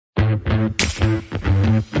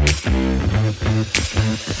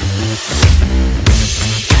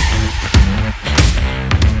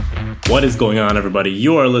What is going on, everybody?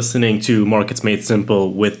 You are listening to Markets Made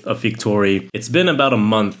Simple with Afik Tori. It's been about a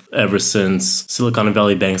month ever since Silicon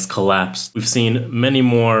Valley banks collapsed. We've seen many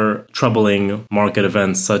more troubling market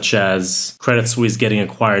events, such as Credit Suisse getting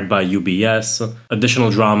acquired by UBS,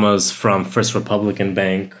 additional dramas from First Republican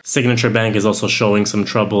Bank, Signature Bank is also showing some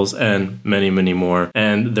troubles, and many, many more.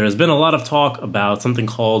 And there's been a lot of talk about something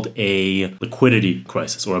called a liquidity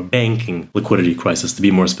crisis, or a banking liquidity crisis, to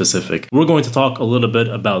be more specific. We're going to talk a little bit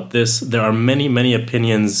about this. There are many, many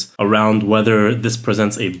opinions around whether this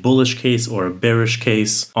presents a bullish case or a bearish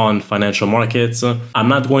case on financial markets. I'm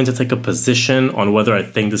not going to take a position on whether I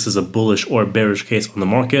think this is a bullish or bearish case on the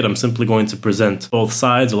market. I'm simply going to present both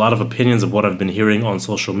sides, a lot of opinions of what I've been hearing on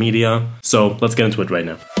social media. So let's get into it right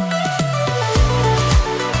now.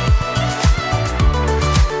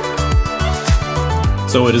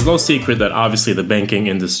 So it is no secret that obviously the banking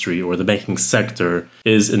industry or the banking sector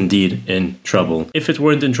is indeed in trouble. If it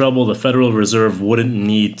weren't in trouble, the Federal Reserve wouldn't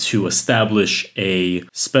need to establish a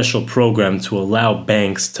special program to allow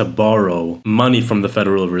banks to borrow money from the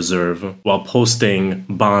Federal Reserve while posting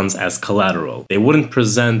bonds as collateral. They wouldn't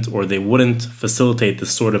present or they wouldn't facilitate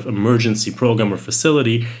this sort of emergency program or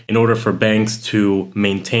facility in order for banks to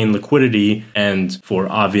maintain liquidity and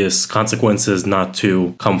for obvious consequences not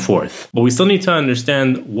to come forth. But we still need to understand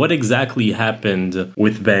what exactly happened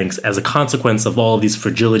with banks as a consequence of all of these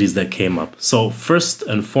fragilities that came up. So first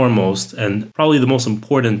and foremost, and probably the most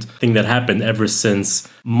important thing that happened ever since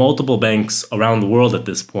multiple banks around the world at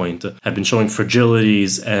this point have been showing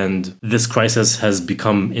fragilities, and this crisis has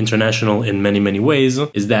become international in many, many ways,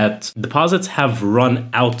 is that deposits have run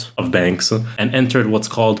out of banks and entered what's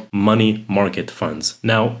called money market funds.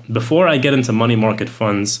 Now, before I get into money market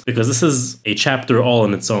funds, because this is a chapter all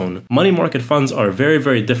on its own, money market funds are very,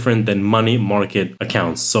 very different than money market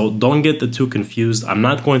accounts. So don't get the two confused. I'm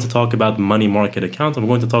not going to talk about money market accounts. I'm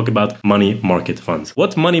going to talk about money market funds.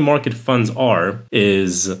 What money market funds are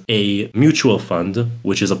is a mutual fund,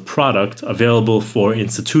 which is a product available for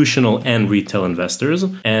institutional and retail investors.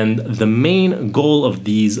 And the main goal of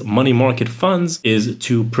these money market funds is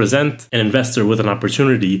to present an investor with an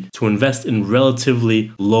opportunity to invest in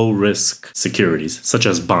relatively low risk securities, such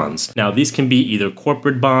as bonds. Now, these can be either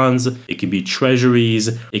corporate bonds, it can be treasuries,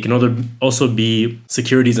 it can also be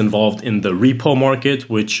securities involved in the repo market,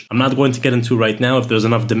 which I'm not going to get into right now. If there's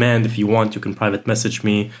enough demand, if you want, you can private message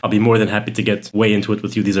me. I'll be more than happy to get way into it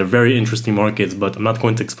with you. These are very interesting markets, but I'm not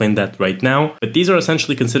going to explain that right now. But these are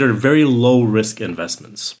essentially considered very low risk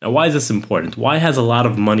investments. Now, why is this important? Why has a lot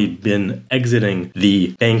of money been exiting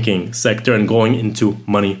the banking sector and going into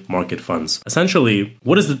money market funds? Essentially,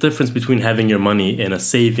 what is the difference between having your money in a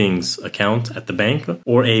savings account at the bank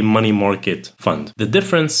or a money market fund? The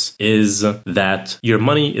difference is that your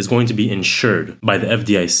money is going to be insured by the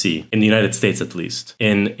FDIC, in the United States at least,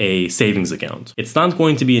 in a savings account. It's not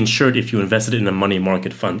going to be insured if you invested in a money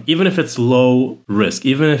market fund. Even if it's low risk,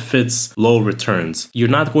 even if it's low returns, you're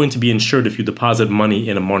not going to be insured if you deposit money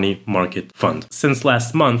in a money market fund. Since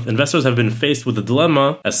last month, investors have been faced with a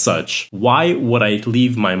dilemma as such. Why would I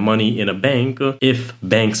leave my money in a bank if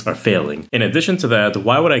banks are failing? In addition to that,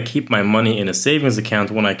 why would I keep my money in a savings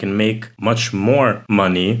account when I can make much more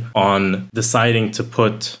money on deciding to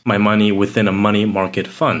put my money within a money market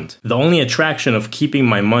fund? The only attraction of keeping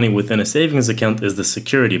my money within a savings account is the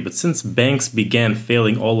security, but since banks began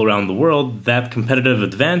failing all around the world, that competitive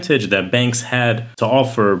advantage that banks had to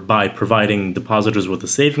offer by providing depositors with a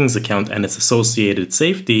savings account and its associated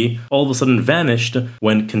safety all of a sudden vanished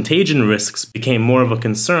when contagion risks became more of a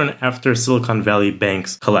concern after Silicon Valley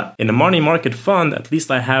banks collapsed. In a money market fund, at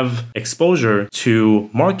least I have exposure to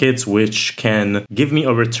markets which can give me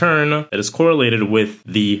a return that is correlated with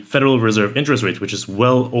the Federal Reserve interest rate, which is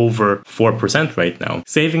well over 4% right now.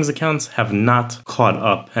 Savings accounts have not caught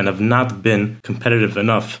up and have not been competitive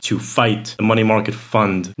enough to fight the money market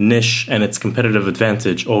fund niche and its competitive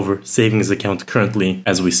advantage over savings account currently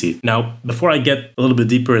as we see. Now, before I get a little bit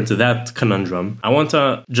deeper into that conundrum, I want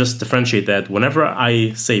to just differentiate that whenever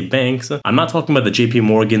I say banks, I'm not talking about the JP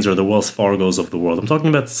Morgans or the Wells Fargos of the world. I'm talking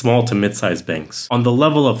about small to mid-sized banks on the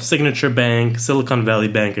level of Signature Bank, Silicon Valley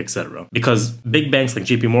Bank, etc. Because big banks like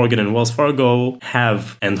JP Morgan and Wells Fargo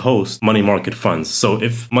have and host money market funds. So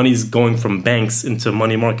if money is going from banks into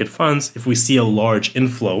money market funds, if we see a large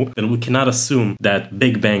inflow, then we cannot assume that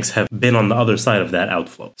big banks have been on the other side of that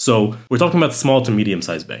outflow. So we're talking about small to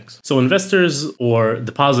medium-sized banks. So investors or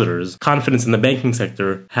depositors' confidence in the banking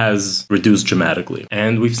sector has reduced dramatically.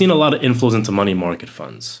 And we've seen a lot of inflows into money market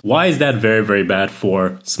funds. Why is that very, very bad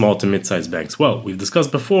for small to mid-sized banks? Well, we've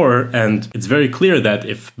discussed before, and it's very clear that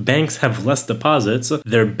if banks have less deposits,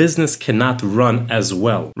 their business cannot run as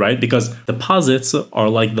well, right? Because deposits are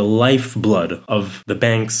like the lifeblood of the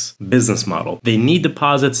bank's business model. They need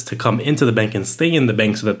deposits to come into the bank and stay in the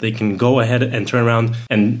bank so that they can go ahead and turn around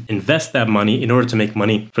and invest that money in order to make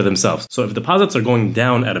money for themselves. So if deposits are going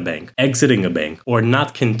down at a bank, exiting a bank, or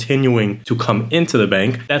not continuing to come into the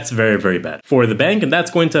bank, that's very, very bad for the bank. And that's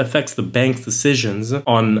going to affect the bank's decisions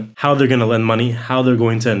on how they're going to lend money, how they're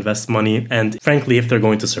going to invest money, and frankly, if they're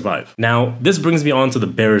going to survive. Now, this brings me on to the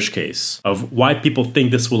bearish case of why people think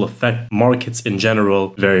this will affect markets in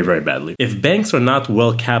general very, very badly. If banks are not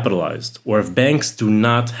well capitalized, or if banks do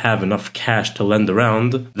not have enough cash to lend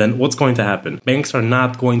around, then what's going to happen? Banks are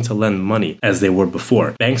not going to lend money as they were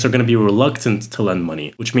before. Banks are going to be reluctant to lend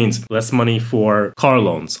money, which means less money for car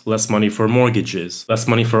loans, less money for mortgages, less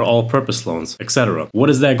money for all-purpose loans, etc. What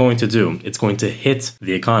is that going to do? It's going to hit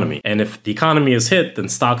the economy. And if the economy is hit, then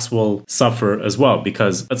stocks will suffer as well.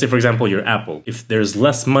 Because let's say, for example, you're Apple. If there's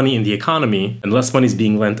less money in the economy and less money is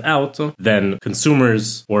being lent out, then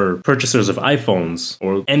consumers or purchasers of iPhones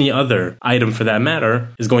or any other item for that matter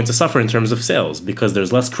is going to suffer in terms of sales because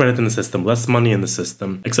there's less credit in the system, less money in the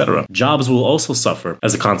system, etc. Jobs will also suffer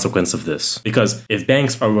as a consequence of this because if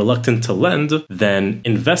banks are reluctant to lend, then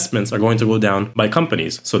investments are going to go down by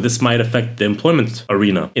companies. So this might affect the employment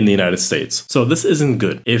arena in the United States. So this isn't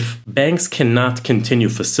good. If banks cannot continue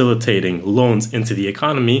facilitating loans into the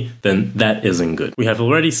economy, then that isn't good. We have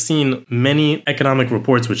already seen many economic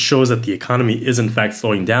reports which shows that the economy is in fact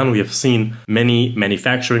slowing down. We have seen many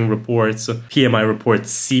manufacturing reports, PMI reports,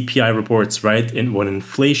 CPI reports, right? And when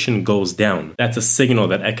inflation goes down, that's a signal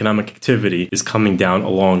that economic activity is coming down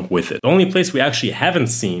along with it. The only place we actually haven't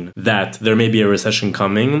seen that there may be a recession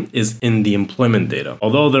coming is in the employment data.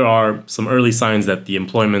 Although there are some early signs that the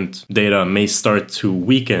employment data may start to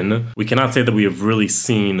weaken, we cannot say that we have really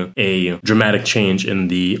seen a dramatic change in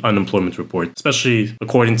the unemployment report, especially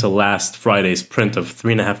according to last Friday's print of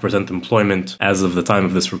 3.5% employment as of the time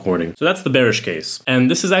of this recording. So that's the bearish case. And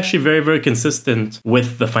this is actually very, very consistent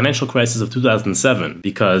with the financial crisis of 2007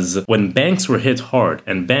 because when banks were hit hard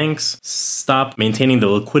and banks stopped maintaining the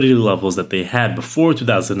liquidity levels that they had before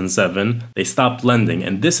 2007, they stopped lending.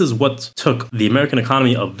 And this is what took the American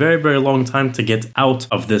economy a very, very long time to get out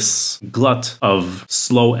of this glut of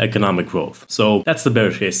slow economic growth. So that's the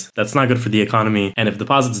bearish case. That's not good for the economy. And if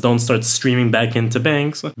deposits don't start streaming back into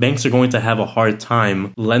banks, banks are going to have a hard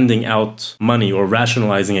time lending out money or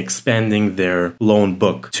rationalizing, expanding their loan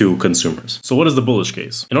book to consumers. So what is the bullish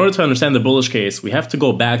case? In order to understand the bullish case, we have to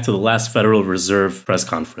go back to the last Federal Reserve press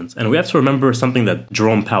conference. And we have to remember something that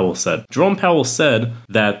Jerome Powell said. Jerome Powell said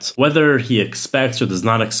that whether he expects or does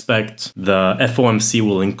not expect the FOMC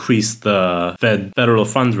will increase the federal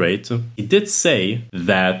fund rate, he did say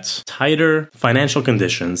that tighter financial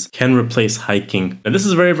conditions can replace hiking. And this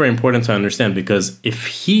is very, very important to understand because if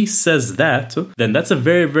he says that, then that's a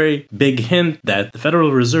very, very big hint that the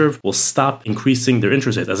Federal Reserve will stop increasing their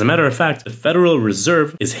interest rates. As a matter of fact, the Federal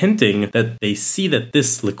Reserve is hinting that they see that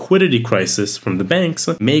this liquidity crisis from the banks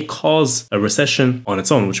may cause a recession on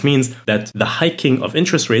its own, which means that the hiking of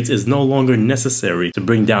interest rates is no longer necessary to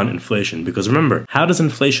bring down inflation. Because remember, how does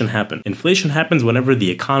inflation happen? Inflation happens whenever the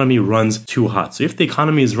economy runs too hot. So if the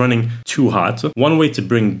economy is running too hot, one way to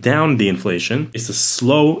bring down the inflation is to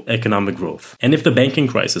slow economic growth. And if the banking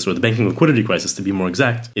crisis, or the banking liquidity crisis to be more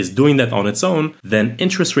exact, is doing that on its own, then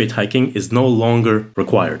interest rate hiking is no longer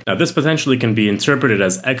required. Now, this potentially can be interpreted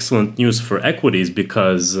as excellent news for equities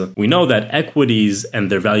because we know that equities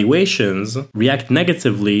and their valuations react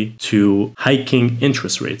negatively to hiking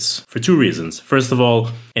interest rates for two reasons. First of all,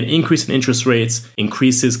 an increase in interest rates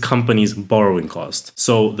increases companies' borrowing costs,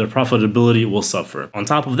 so their profitability will suffer. On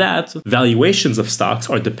top of that, valuations of stocks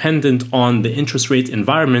are dependent on the interest rate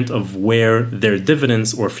environment of where their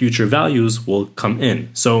dividends or future values will come in.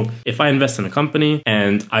 So if I invest in a company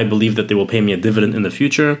and I believe that they will pay me a dividend in the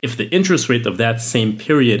future, if the interest rate of that same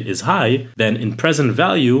period is high, then in present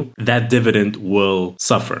value, that dividend will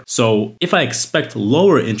suffer. So if I expect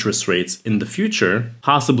lower interest rates in the future,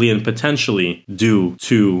 possibly and potentially due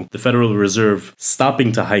to the Federal Reserve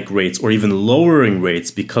stopping to hike rates or even lowering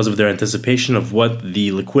rates because of their anticipation of what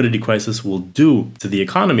the liquidity crisis will do to the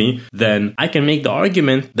economy, then I can make the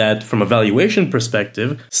argument that from a valuation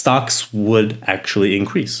perspective, stocks would actually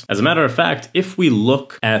increase. As a matter of fact, if we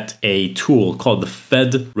look at a tool called the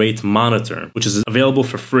Fed Rate Monitor, which is available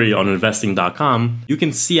for free on investing.com, you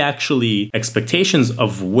can see actually expectations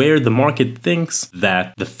of where the market thinks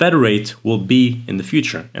that the Fed rate will be in the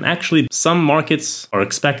future. And actually, some markets are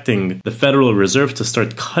expecting the Federal Reserve to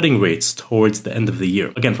start cutting rates towards the end of the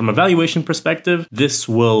year. Again, from a valuation perspective, this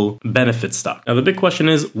will benefit stock. Now, the big question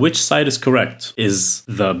is, which side is correct? Is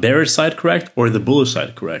the bearish side correct or the bullish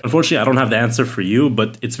side correct? Unfortunately, I don't have the answer for you,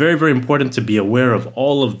 but it's very, very important to be aware of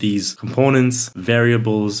all of these components,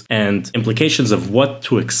 variables, and implications of what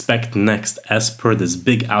to expect next as per this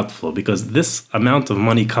big outflow, because this amount of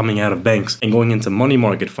money coming out of banks and going into money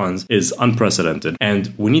market funds is unprecedented.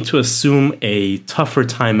 And we need to assume a tougher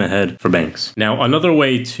time ahead for banks. Now, another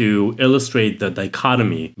way to illustrate the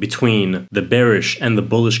dichotomy between the bearish and the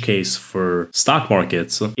bullish case for stock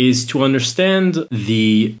markets is to understand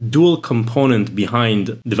the dual component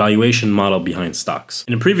behind the valuation model behind stocks.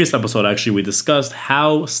 In a previous episode, actually, we discussed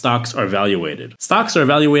how stocks are valuated. Stocks are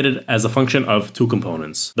evaluated as a function of two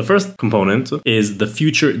components. The first component is the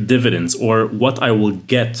future dividends, or what I will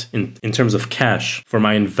get in terms of cash for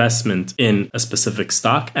my investment in a specific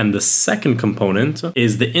stock. And the second component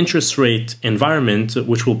is the interest rate environment,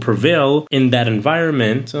 which will prevail in that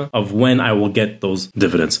environment of when I will get those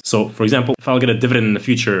dividends. So, for example, if I'll get a dividend in the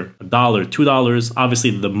future, $1, $2,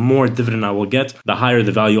 obviously the more dividend I will get, the higher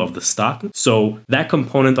the value of the stock. So that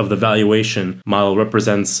component of the valuation model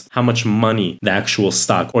represents how much money the actual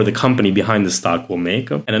stock or the company behind the stock will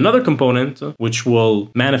make. And another component, which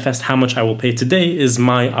will manifest how much I will pay today, is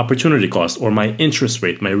my opportunity cost or my interest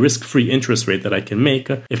rate, my risk-free interest rate that I can make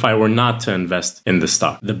if I were not to invest in the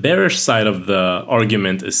stock. The bearish side of the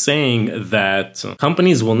argument is saying that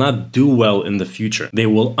companies will not do well in the future. They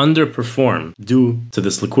will underperform due to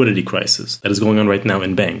this liquidity crisis that is going on right now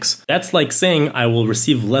in banks. That's like saying I will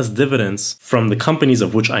receive less dividends from the companies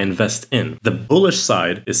of which I invest in. The bullish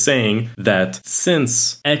side is saying that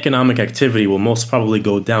since economic activity will most probably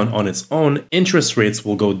go down on its own, interest rates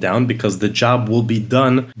will go down because the job will be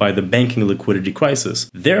done by the banking liquidity crisis.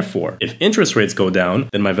 Therefore, if interest rates go down,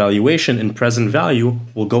 then my valuation in present value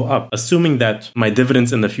will go up, assuming that my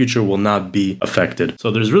dividends in the future will not be affected.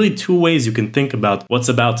 So there's really two ways you can think about what's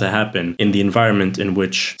about to happen in the environment in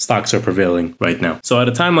which stocks are prevailing right now. So at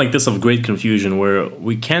a time like this of great confusion, where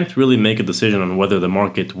we can't really make a decision on whether the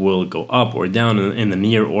market will go up or down in the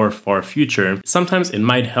near or far future, sometimes it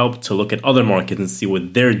might help to look at other markets and see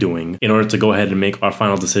what they're doing in order to go ahead and make our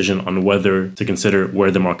final decision on whether to consider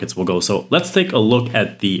where the markets will go. So let's take a look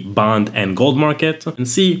at the bond and gold market and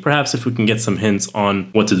see perhaps if we can get some hints on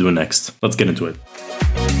what to do next. Let's get into it.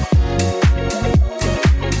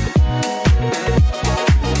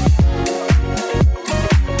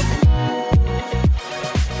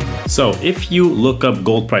 So if you look up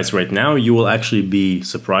gold price right now, you will actually be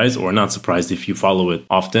surprised, or not surprised if you follow it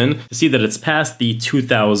often, to see that it's past the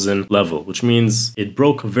 2000 level, which means it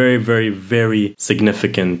broke a very, very, very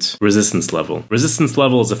significant resistance level. Resistance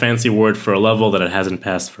level is a fancy word for a level that it hasn't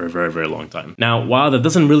passed for a very, very long time. Now, while that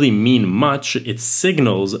doesn't really mean much, it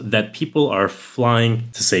signals that people are flying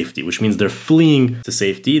to safety, which means they're fleeing to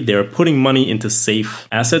safety. They're putting money into safe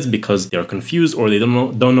assets because they are confused or they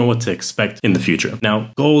don't know what to expect in the future.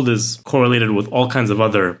 Now, gold is correlated with all kinds of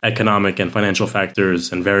other economic and financial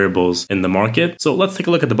factors and variables in the market. So let's take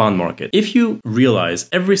a look at the bond market. If you realize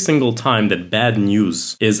every single time that bad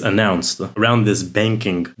news is announced around this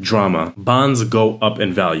banking drama, bonds go up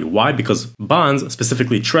in value. Why? Because bonds,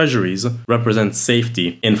 specifically treasuries, represent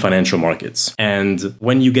safety in financial markets. And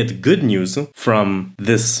when you get good news from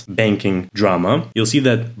this banking drama, you'll see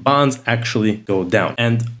that bonds actually go down.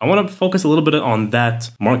 And I want to focus a little bit on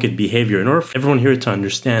that market behavior in order for everyone here to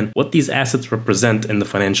understand what these assets represent in the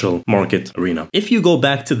financial market arena. If you go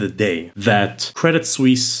back to the day that Credit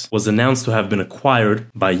Suisse was announced to have been acquired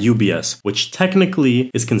by UBS, which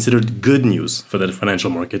technically is considered good news for the financial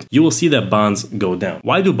market, you will see that bonds go down.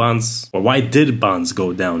 Why did bonds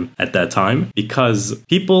go down at that time? Because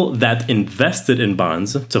people that invested in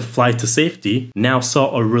bonds to fly to safety now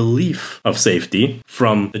saw a relief of safety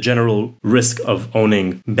from the general risk of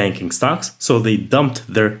owning banking stocks, so they dumped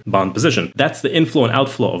their bond position. That's the inflow and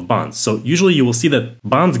outflow of bonds. So usually you will see that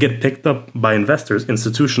bonds get picked up by investors,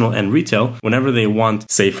 institutional and retail, whenever they want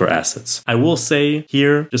safer assets. I will say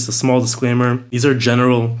here, just a small disclaimer, these are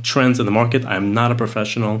general trends in the market. I am not a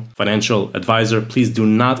professional financial advisor. Please do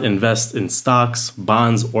not invest in stocks,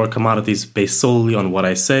 bonds, or commodities based solely on what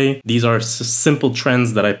I say. These are simple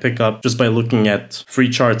trends that I pick up just by looking at free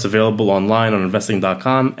charts available online on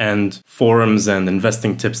investing.com and forums and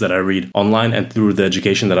investing tips that I read online and through the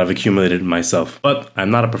education that I've accumulated myself. But I'm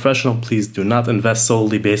not a a professional. Please do not invest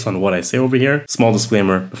solely based on what I say over here. Small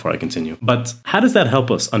disclaimer before I continue. But how does that help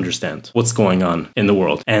us understand what's going on in the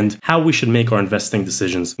world and how we should make our investing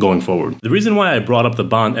decisions going forward? The reason why I brought up the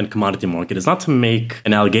bond and commodity market is not to make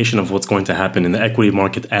an allegation of what's going to happen in the equity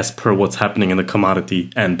market as per what's happening in the commodity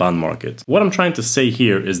and bond market. What I'm trying to say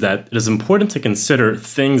here is that it is important to consider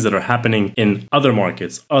things that are happening in other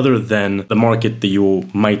markets other than the market that you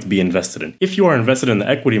might be invested in. If you are invested in the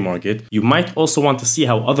equity market, you might also want to see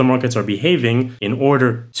how other markets are behaving in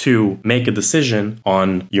order to make a decision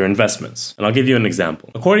on your investments. And I'll give you an example.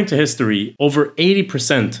 According to history, over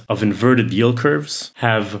 80% of inverted yield curves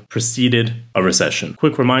have preceded a recession.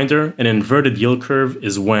 Quick reminder, an inverted yield curve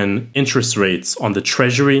is when interest rates on the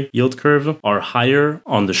treasury yield curve are higher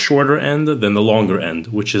on the shorter end than the longer end,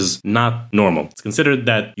 which is not normal. It's considered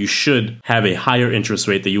that you should have a higher interest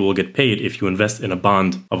rate that you will get paid if you invest in a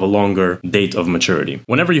bond of a longer date of maturity.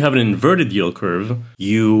 Whenever you have an inverted yield curve,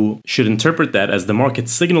 you should interpret that as the market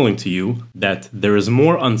signaling to you that there is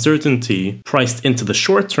more uncertainty priced into the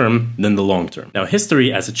short term than the long term. Now,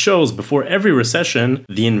 history, as it shows, before every recession,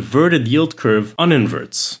 the inverted yield curve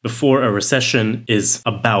uninverts before a recession is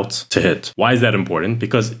about to hit. Why is that important?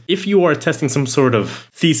 Because if you are testing some sort of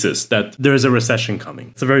thesis that there is a recession coming,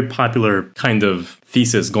 it's a very popular kind of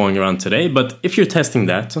thesis going around today, but if you're testing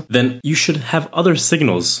that, then you should have other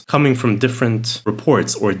signals coming from different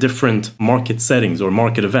reports or different market settings or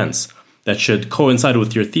market events that should coincide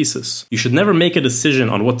with your thesis. You should never make a decision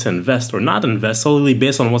on what to invest or not invest solely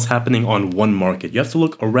based on what's happening on one market. You have to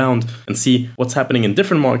look around and see what's happening in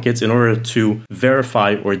different markets in order to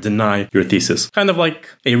verify or deny your thesis. Kind of like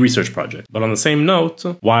a research project. But on the same note,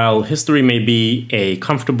 while history may be a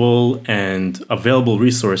comfortable and available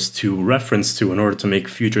resource to reference to in order to make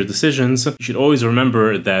future decisions, you should always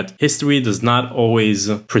remember that history does not always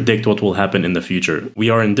predict what will happen in the future. We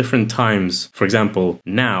are in different times, for example,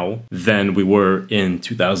 now, than we were in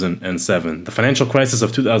 2007. The financial crisis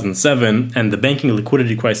of 2007 and the banking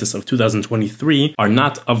liquidity crisis of 2023 are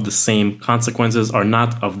not of the same consequences, are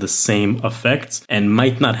not of the same effects, and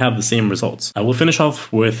might not have the same results. I will finish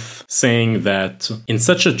off with saying that in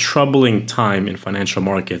such a troubling time in financial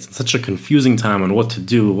markets, in such a confusing time on what to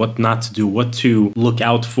do, what not to do, what to look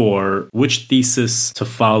out for, which thesis to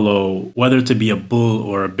follow, whether to be a bull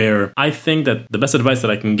or a bear, I think that the best advice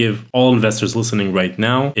that I can give all investors listening right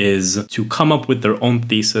now is to come up with their own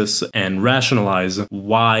thesis and rationalize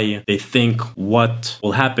why they think what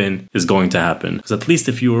will happen is going to happen. Because at least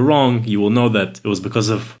if you were wrong, you will know that it was because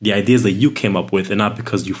of the ideas that you came up with and not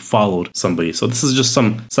because you followed somebody. So this is just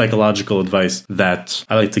some psychological advice that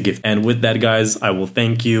I like to give. And with that, guys, I will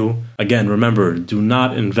thank you. Again, remember, do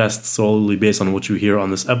not invest solely based on what you hear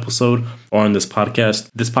on this episode or on this podcast.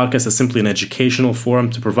 This podcast is simply an educational forum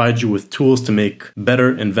to provide you with tools to make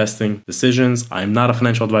better investing decisions. I'm not a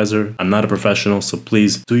financial advisor. I'm not a professional, so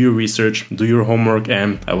please do your research, do your homework,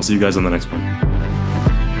 and I will see you guys on the next one.